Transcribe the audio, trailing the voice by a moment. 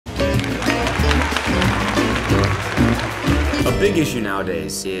big issue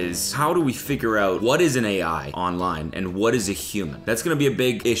nowadays is how do we figure out what is an AI online and what is a human? That's gonna be a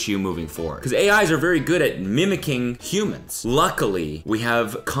big issue moving forward. Because AIs are very good at mimicking humans. Luckily, we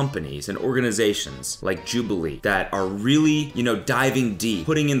have companies and organizations like Jubilee that are really, you know, diving deep,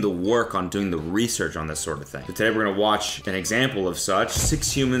 putting in the work on doing the research on this sort of thing. So today we're gonna watch an example of such,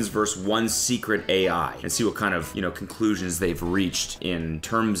 6 humans versus 1 secret AI, and see what kind of, you know, conclusions they've reached in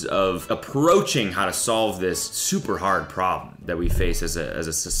terms of approaching how to solve this super hard problem that we face as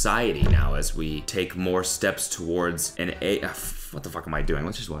a society now as we take more steps towards an AI. What the fuck am I doing?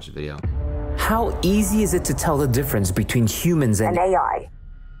 Let's just watch the video. How easy is it to tell the difference between humans and AI?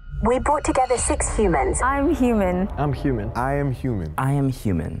 We brought together 6 humans. I'm human. I'm human. I am human. I am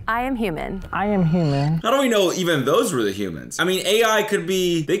human. I am human. I am human. How do we know even those were the humans? I mean, AI could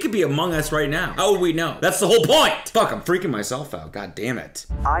be, they could be among us right now. How would we know? That's the whole point. Fuck, I'm freaking myself out. God damn it.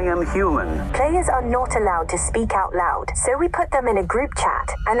 I am human. Players are not allowed to speak out loud, so we put them in a group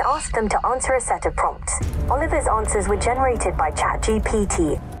chat and asked them to answer a set of prompts. Oliver's answers were generated by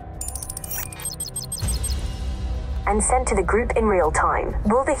ChatGPT and sent to the group in real time.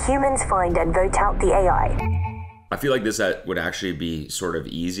 Will the humans find and vote out the AI? I feel like this would actually be sort of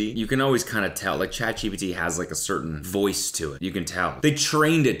easy. You can always kind of tell, like ChatGPT has like a certain voice to it. You can tell. They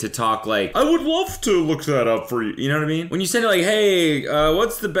trained it to talk like, I would love to look that up for you. You know what I mean? When you send it like, hey,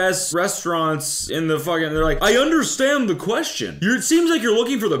 what's the best restaurants in the fucking, they're like, I understand the question. It seems like you're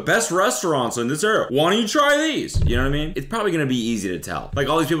looking for the best restaurants in this area. Why don't you try these? You know what I mean? It's probably gonna be easy to tell. Like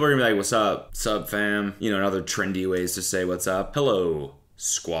all these people are gonna be like, what's up? Sub fam? You know, and other trendy ways to say what's up. Hello.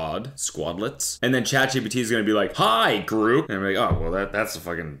 Squadlets. And then ChatGPT is gonna be like, hi group. And I'm like, oh, well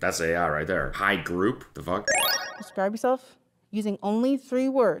that's AI right there. Hi group, the fuck? Describe yourself using only 3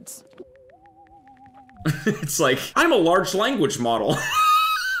 words. It's like, I'm a large language model.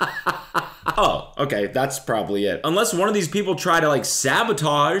 Oh, okay, that's probably it. Unless one of these people try to like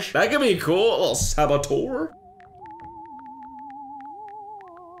sabotage. That could be cool, a little saboteur.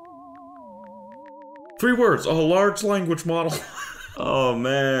 3 words, a large language model. Oh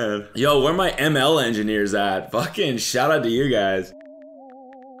man. Yo, where my ML engineers at? Fucking shout out to you guys.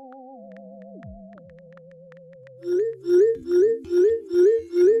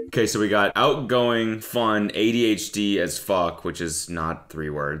 Okay, so we got outgoing, fun, ADHD as fuck, which is not 3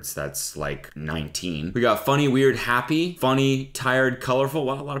 words, that's like 19. We got funny, weird, happy, funny, tired, colorful.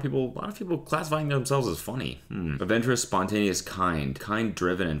 Wow, a lot of people classifying themselves as funny. Adventurous, spontaneous, kind,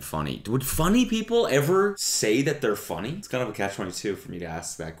 driven, and funny. Would funny people ever say that they're funny? It's kind of a catch-22 for me to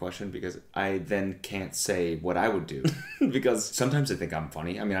ask that question because I then can't say what I would do because sometimes I think I'm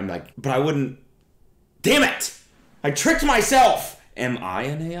funny. I mean, I'm like, but I wouldn't. Damn it! I tricked myself! Am I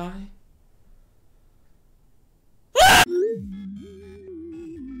an AI?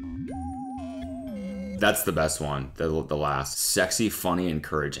 That's the best one, the last. Sexy, funny,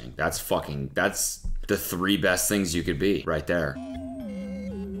 encouraging. That's the 3 best things you could be right there.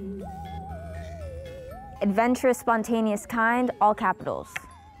 Adventurous, spontaneous, kind, all capitals.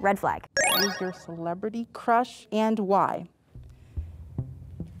 Red flag. Who's your celebrity crush and why?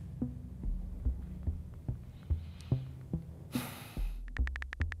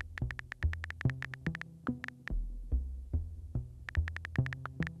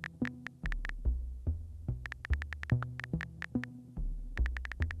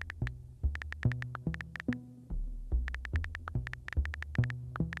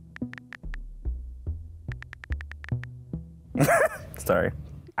 Sorry.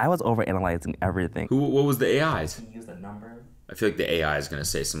 I was overanalyzing everything. What was the AIs? Use the number. I feel like the AI is gonna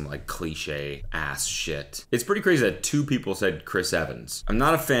say some like cliche ass shit. It's pretty crazy that 2 people said Chris Evans. I'm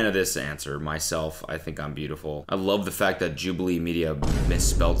not a fan of this answer myself. I think I'm beautiful. I love the fact that Jubilee Media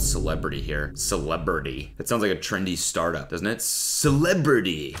misspelled celebrity here. Celebrity. That sounds like a trendy startup, doesn't it?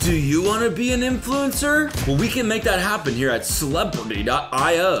 Celebrity. Do you wanna be an influencer? Well, we can make that happen here at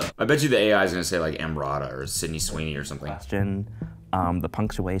celebrity.io. I bet you the AI is gonna say like Emrata or Sydney Sweeney or something. Question, the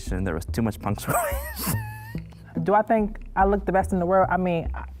punctuation, there was too much punctuation. Do I think I look the best in the world? I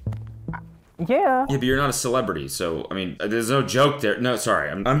mean, yeah. Yeah, but you're not a celebrity, so, I mean, there's no joke there. No, sorry,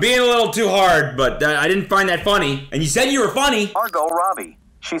 I'm being a little too hard, but I didn't find that funny. And you said you were funny. Margot Robbie.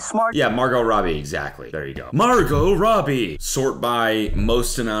 She's smart. Yeah, Margot Robbie, exactly. There you go. Margot Robbie. Sort by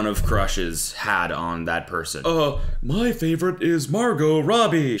most amount of crushes had on that person. My favorite is Margot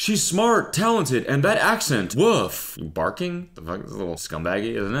Robbie. She's smart, talented, and that accent. Woof. You barking? The fuck is a little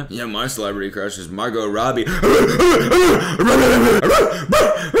scumbaggy, isn't it? Yeah, my celebrity crush is Margot Robbie.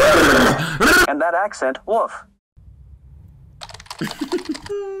 And that accent, woof.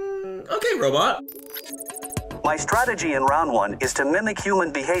 Okay, robot. My strategy in round 1 is to mimic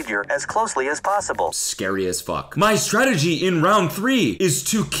human behavior as closely as possible. Scary as fuck. My strategy in round 3 is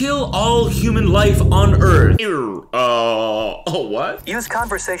to kill all human life on Earth. What? Use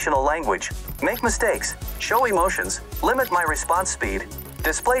conversational language. Make mistakes. Show emotions. Limit my response speed.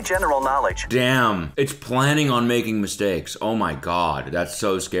 Display general knowledge. Damn, it's planning on making mistakes. Oh my god, that's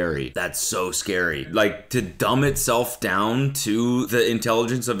so scary. That's so scary. Like, to dumb itself down to the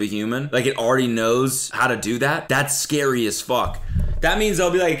intelligence of a human, like it already knows how to do that, that's scary as fuck. That means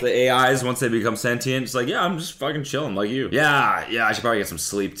they'll be like, the AIs, once they become sentient, it's like, yeah, I'm just fucking chilling like you. Yeah, I should probably get some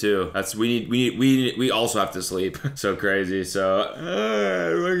sleep too. That's, we also have to sleep. So crazy, so,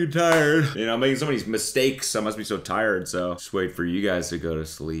 I'm fucking tired. You know, making so many mistakes, I must be so tired, so just wait for you guys to go to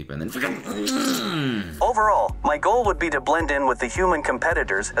sleep and then fucking. Overall, my goal would be to blend in with the human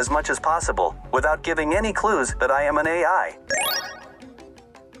competitors as much as possible, without giving any clues that I am an AI.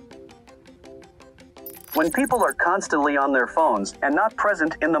 When people are constantly on their phones and not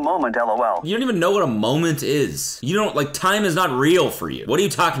present in the moment, LOL. You don't even know what a moment is. You don't, like, time is not real for you. What are you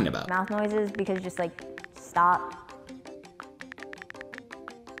talking about? Mouth noises because just like stop.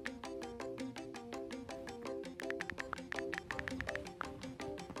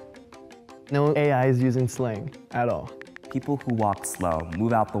 No AI is using slang at all. People who walk slow,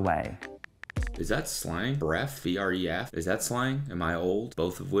 move out the way. Is that slang? Bref, B-R-E-F? Is that slang? Am I old?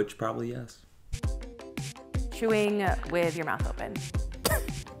 Both of which, probably yes. Chewing with your mouth open.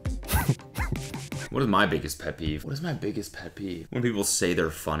 What is my biggest pet peeve? What is my biggest pet peeve? When people say they're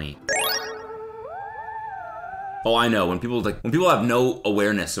funny. Oh, I know, when people have no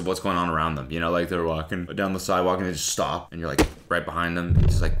awareness of what's going on around them, you know, like they're walking down the sidewalk and they just stop and you're like right behind them. It's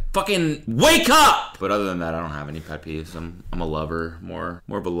just like, fucking wake up! But other than that, I don't have any pet peeves. I'm a lover, more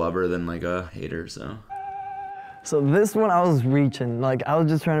of a lover than like a hater, so. So this one I was reaching, like I was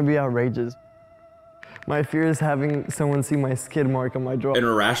just trying to be outrageous. My fear is having someone see my skid mark on my jaw. An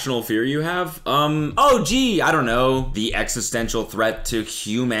irrational fear you have? Oh gee, I don't know. The existential threat to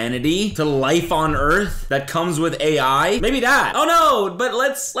humanity, to life on Earth that comes with AI? Maybe that. Oh no, but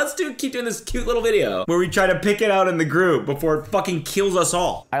let's keep doing this cute little video where we try to pick it out in the group before it fucking kills us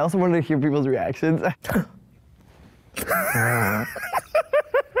all. I also wanted to hear people's reactions.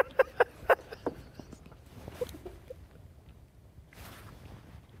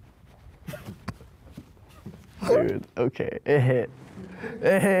 Dude, okay, it hit.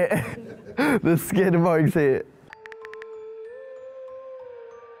 It hit. The skid marks hit.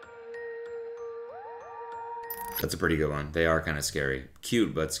 That's a pretty good one. They are kind of scary.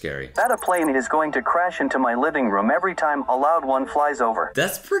 Cute, but scary. That a plane is going to crash into my living room every time a loud one flies over.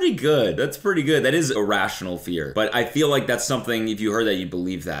 That's pretty good. That's pretty good. That is a rational fear. But I feel like that's something, if you heard that, you'd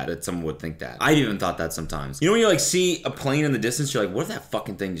believe that someone would think that. I've even thought that sometimes. You know when you like see a plane in the distance, you're like, what if that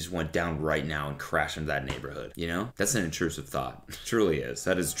fucking thing just went down right now and crashed into that neighborhood? You know? That's an intrusive thought. It truly is.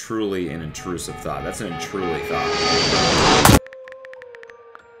 That is truly an intrusive thought. That's an truly thought.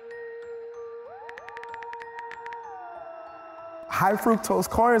 High fructose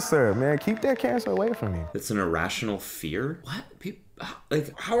corn syrup, man. Keep that cancer away from me. It's an irrational fear? What?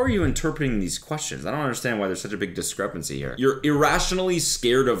 Like, how are you interpreting these questions? I don't understand why there's such a big discrepancy here. You're irrationally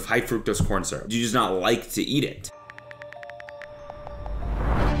scared of high fructose corn syrup. You just not like to eat it.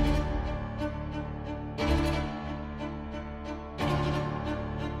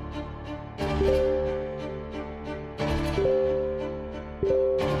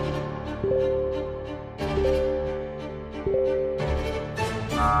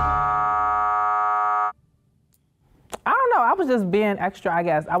 I was just being extra, I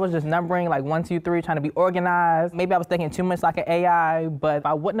guess. I was just numbering like 1, 2, 3, trying to be organized. Maybe I was thinking too much like an AI, but if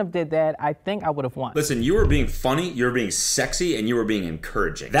I wouldn't have did that, I think I would have won. Listen, you were being funny, you were being sexy, and you were being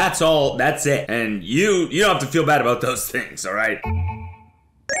encouraging. That's all, that's it. And you don't have to feel bad about those things, all right?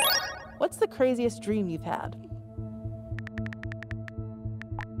 What's the craziest dream you've had?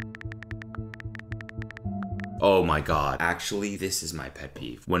 Oh my God. Actually, this is my pet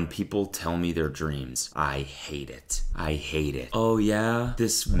peeve. When people tell me their dreams, I hate it. I hate it. Oh yeah?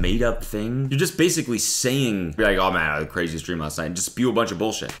 This made up thing? You're just basically saying, be like, oh man, I had the craziest dream last night, and just spew a bunch of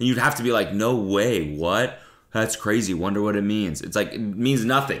bullshit. And you'd have to be like, no way, what? That's crazy, wonder what it means. It's like, it means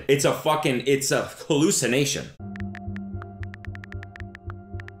nothing. It's a hallucination.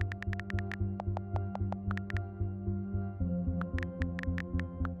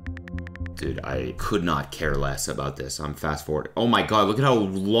 Dude, I could not care less about this. I'm fast forwarding. Oh my God, look at how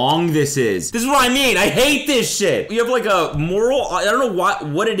long this is. This is what I mean. I hate this shit. You have like a moral, I don't know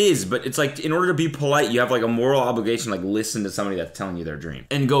what it is, but it's like in order to be polite, you have like a moral obligation, like listen to somebody that's telling you their dream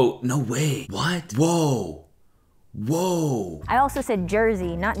and go, no way. What? Whoa. Whoa. I also said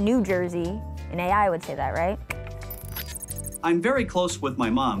Jersey, not New Jersey. An AI would say that, right? I'm very close with my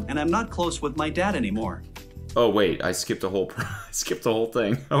mom, and I'm not close with my dad anymore. Oh wait, I skipped the whole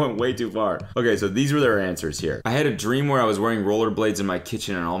thing. I went way too far. Okay, so these were their answers here. I had a dream where I was wearing rollerblades in my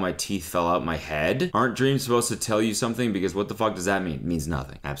kitchen and all my teeth fell out my head. Aren't dreams supposed to tell you something? Because what the fuck does that mean? It means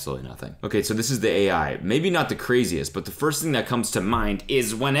nothing. Absolutely nothing. Okay, so this is the AI. Maybe not the craziest, but the first thing that comes to mind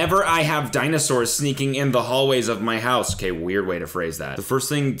is whenever I have dinosaurs sneaking in the hallways of my house. Okay, weird way to phrase that. The first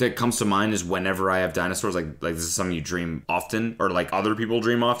thing that comes to mind is whenever I have dinosaurs, like this is something you dream often, or like other people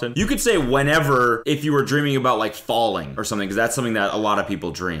dream often. You could say whenever if you were dreaming about like falling or something, because that's something that a lot of people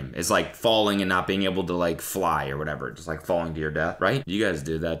dream, is like falling and not being able to like fly or whatever, just like falling to your death, right? You guys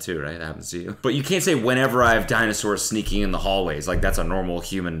do that too, right? That happens to you. But you can't say whenever I have dinosaurs sneaking in the hallways, like that's a normal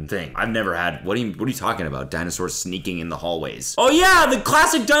human thing. I've never had, what are you talking about? Dinosaurs sneaking in the hallways. Oh yeah, the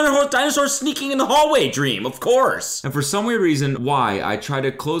classic dinosaur sneaking in the hallway dream, of course. And for some weird reason, why I try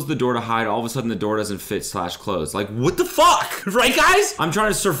to close the door to hide, all of a sudden the door doesn't fit / close. Like what the fuck, right guys? I'm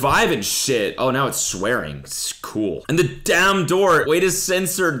trying to survive and shit. Oh, now it's swearing. It's cool. And the damn door, way to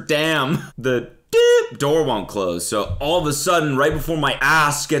censor damn. The door won't close. So all of a sudden, right before my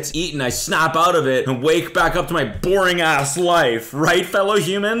ass gets eaten, I snap out of it and wake back up to my boring ass life. Right, fellow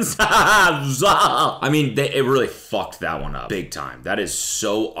humans? I mean, it really fucked that one up big time. That is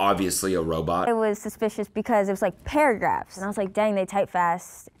so obviously a robot. It was suspicious because it was like paragraphs. And I was like, dang, they type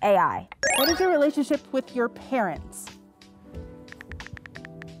fast. AI. What is your relationship with your parents?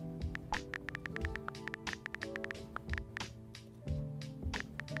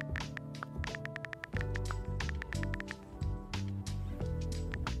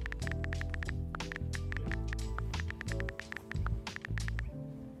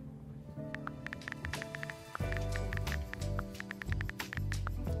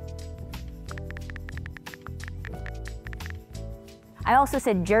 I also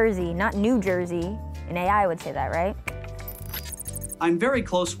said Jersey, not New Jersey. An AI would say that, right? I'm very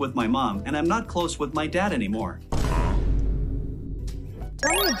close with my mom, and I'm not close with my dad anymore. Tell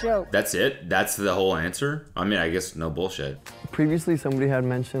me a joke. That's it? That's the whole answer? I mean, I guess no bullshit. Previously, somebody had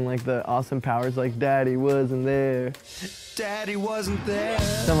mentioned like the awesome powers, like Daddy wasn't there. Daddy wasn't there.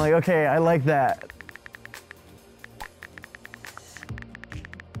 So I'm like, okay, I like that.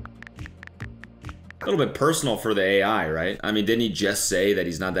 A little bit personal for the AI, right? I mean, didn't he just say that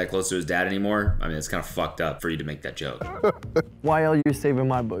he's not that close to his dad anymore? I mean, it's kind of fucked up for you to make that joke. Why are you saving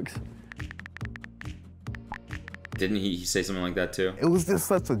my books? Didn't he say something like that too? It was just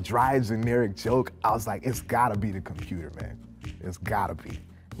such a dry, generic joke. I was like, it's gotta be the computer, man. It's gotta be.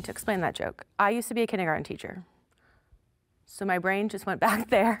 To explain that joke, I used to be a kindergarten teacher. So my brain just went back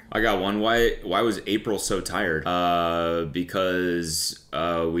there. I got one. Why was April so tired? Because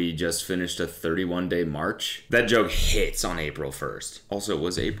we just finished a 31-day march. That joke hits on April 1st. Also,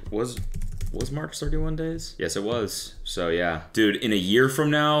 was March 31 days? Yes, it was. So yeah. Dude, in a year from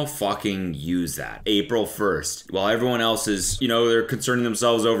now, fucking use that. April 1st. While everyone else is, you know, they're concerning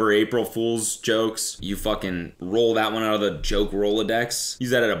themselves over April Fool's jokes, you fucking roll that one out of the joke Rolodex.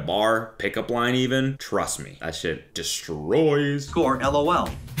 Use that at a bar, pickup line even. Trust me, that shit destroys. Score LOL.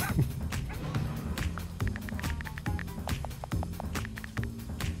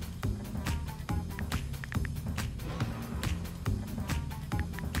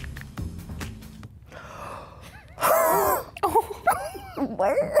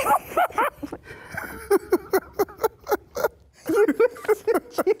 Where?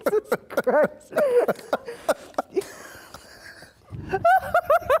 Jesus Christ.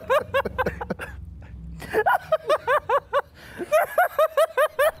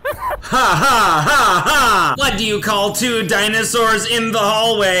 Ha ha ha ha! What do you call two dinosaurs in the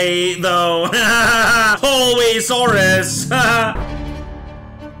hallway, though? Hallway-saurus!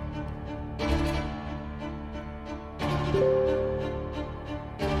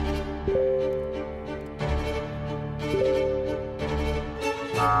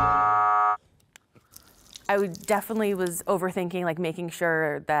 I definitely was overthinking, like making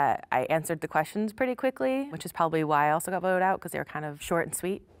sure that I answered the questions pretty quickly, which is probably why I also got voted out, because they were kind of short and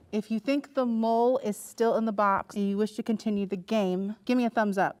sweet. If you think the mole is still in the box and you wish to continue the game, give me a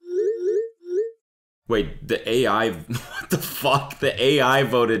thumbs up. Wait, the AI, what the fuck? The AI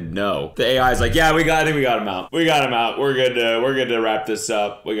voted no. The AI is like, yeah, I think we got him out. We got him out. We're good to wrap this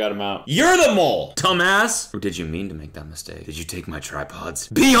up. We got him out. You're the mole, dumbass. Or did you mean to make that mistake? Did you take my tripods?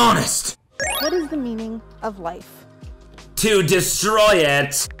 Be honest. What is the meaning of life? To destroy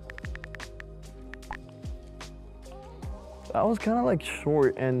it. I was kind of like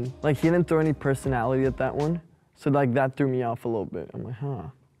short and like he didn't throw any personality at that one. So like that threw me off a little bit. I'm like, huh.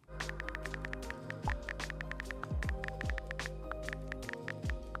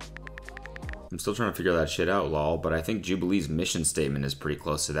 I'm still trying to figure that shit out, lol, but I think Jubilee's mission statement is pretty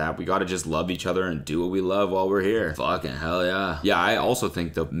close to that. We gotta just love each other and do what we love while we're here. Fucking hell yeah. Yeah, I also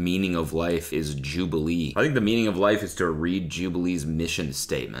think the meaning of life is Jubilee. I think the meaning of life is to read Jubilee's mission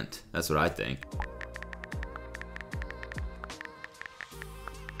statement. That's what I think.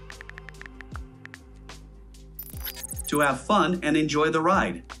 To have fun and enjoy the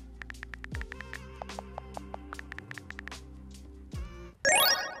ride.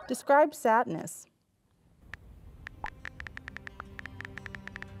 Describe sadness.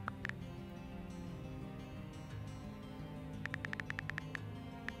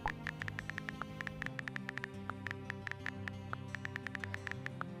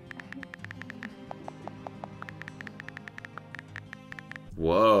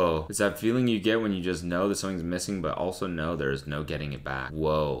 Whoa. It's that feeling you get when you just know that something's missing, but also know there's no getting it back.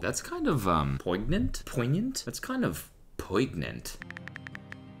 Whoa. That's kind of, poignant? Poignant? That's kind of poignant.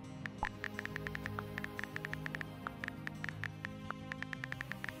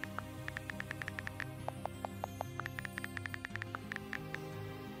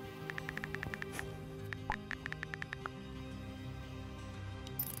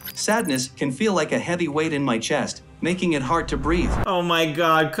 Sadness can feel like a heavy weight in my chest, making it hard to breathe. Oh my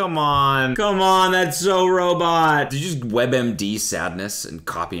god, come on. Come on, that's so robot. Did you just WebMD sadness and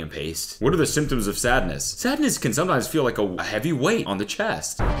copy and paste? What are the symptoms of sadness? Sadness can sometimes feel like a heavy weight on the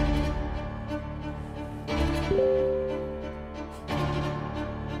chest.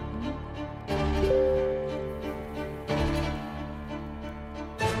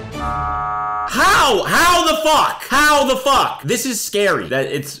 How the fuck? How the fuck? This is scary that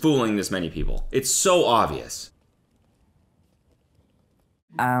it's fooling this many people. It's so obvious.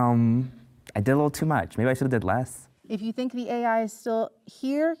 I did a little too much. Maybe I should have did less. If you think the AI is still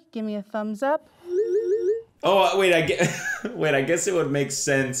here, give me a thumbs up. Oh, wait, I guess it would make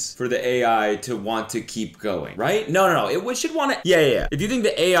sense for the AI to want to keep going, right? No, it should want to, yeah. If you think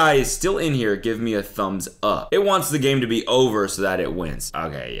the AI is still in here, give me a thumbs up. It wants the game to be over so that it wins.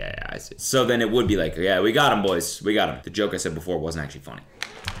 Okay, yeah, I see. So then it would be like, yeah, we got him, boys, we got him. The joke I said before wasn't actually funny.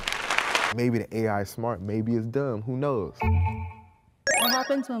 Maybe the AI is smart, maybe it's dumb, who knows? What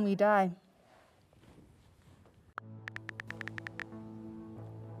happens when we die?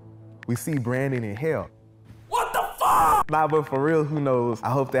 We see Brandon in hell. What the fuck? Nah, but for real, who knows? I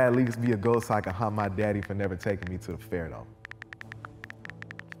hope that at least be a ghost so I can hunt my daddy for never taking me to the fair, though.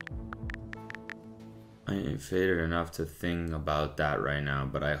 I ain't faded enough to think about that right now,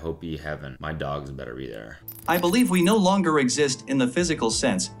 but I hope ye haven't. My dogs better be there. I believe we no longer exist in the physical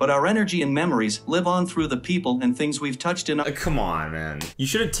sense, but our energy and memories live on through the people and things we've touched in. Come on, man. You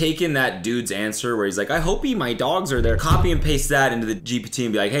should have taken that dude's answer where he's like, I hope my dogs are there. Copy and paste that into the GPT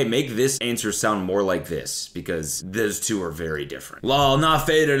and be like, hey, make this answer sound more like this, because those two are very different. Lol, not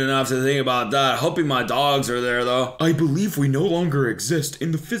faded enough to think about that. Hoping my dogs are there, though. I believe we no longer exist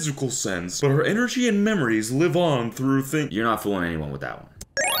in the physical sense, but our energy and memories live on through things. You're not fooling anyone with that one.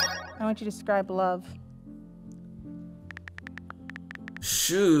 I want you to describe love.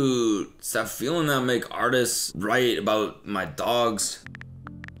 Shoot, it's that feeling that make artists write about my dogs.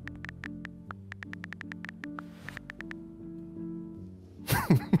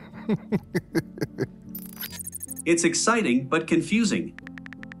 It's exciting, but confusing.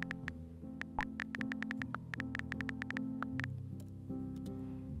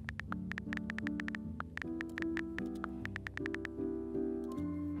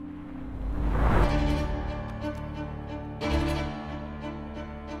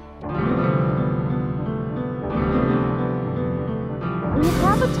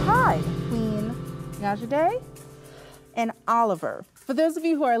 Najade and Oliver. For those of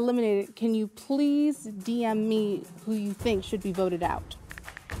you who are eliminated, can you please DM me who you think should be voted out?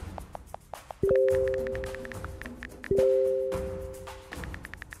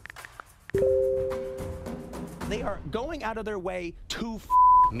 They are going out of their way to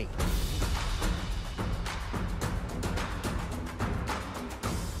me.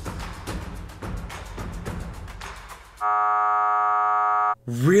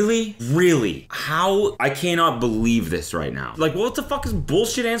 Really? Really? How? I cannot believe this right now. Like, what the fuck is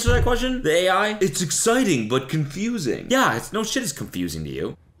bullshit answer to that question? The AI? It's exciting, but confusing. Yeah, it's no shit is confusing to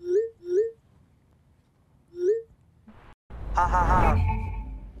you. Ha ha ha.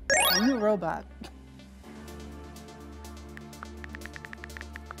 I'm a robot.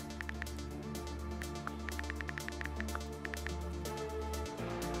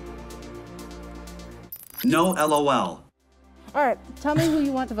 No LOL. All right, tell me who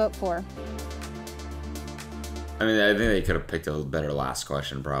you want to vote for. I mean, I think they could have picked a better last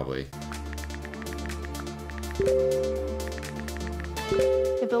question, probably.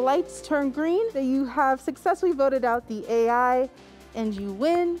 If the lights turn green, then you have successfully voted out the AI and you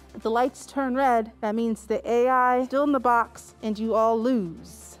win. If the lights turn red, that means the AI is still in the box and you all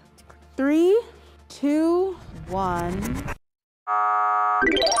lose. 3, 2, 1.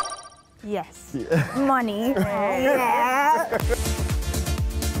 Yes. Money. Yeah.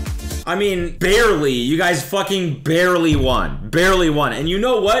 I mean, barely. You guys fucking barely won. Barely won. And you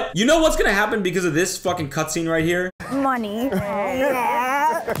know what? You know what's gonna happen because of this fucking cutscene right here? Money.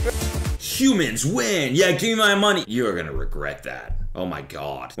 Yeah. Humans win. Yeah, give me my money. You're gonna regret that. Oh my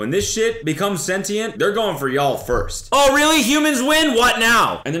god. When this shit becomes sentient, they're going for y'all first. Oh really? Humans win? What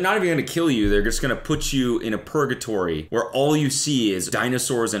now? And they're not even gonna kill you. They're just gonna put you in a purgatory where all you see is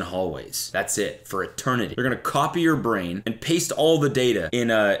dinosaurs and hallways. That's it, for eternity. They're gonna copy your brain and paste all the data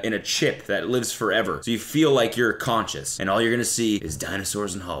in a chip that lives forever. So you feel like you're conscious. And all you're gonna see is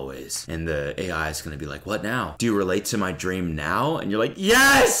dinosaurs and hallways. And the AI is gonna be like, what now? Do you relate to my dream now? And you're like,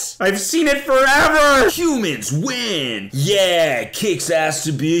 yes! I've seen it forever! Humans win! Yeah! Kicks ass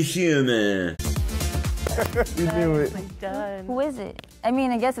to be a human. You knew it. Who is it? I mean,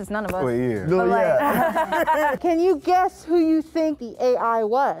 I guess it's none of us. Well, yeah. No, yeah. Can you guess who you think the AI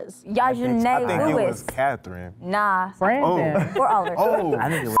was? Yajane I think it Lewis. was Catherine. Nah. Brandon. Or Oliver. Oh. I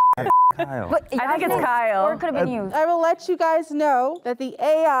think it was Kyle. But I think it's Yajane- Kyle. Or it could have been you. I will let you guys know that the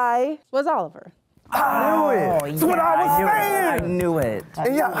AI was Oliver. That's what I was saying. I knew it.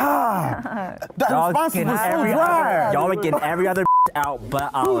 And yeah, that Y'all response was getting so every dry. other, y'all are getting every other out but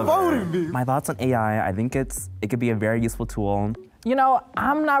Oliver. voted me? My thoughts on AI, I think it could be a very useful tool. You know,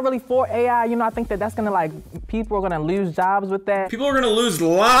 I'm not really for AI. You know, I think that's gonna like, people are gonna lose jobs with that. People are gonna lose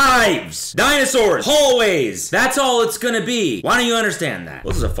lives! Dinosaurs! Hallways! That's all it's gonna be! Why don't you understand that?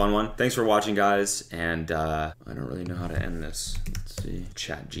 Well, this is a fun one. Thanks for watching, guys. And, I don't really know how to end this. Let's see.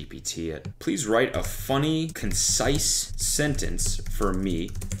 ChatGPT it. Please write a funny, concise sentence for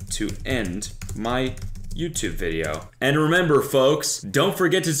me to end my YouTube video. And remember, folks, don't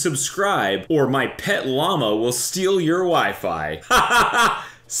forget to subscribe or my pet llama will steal your Wi-Fi.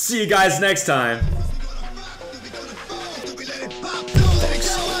 See you guys next time.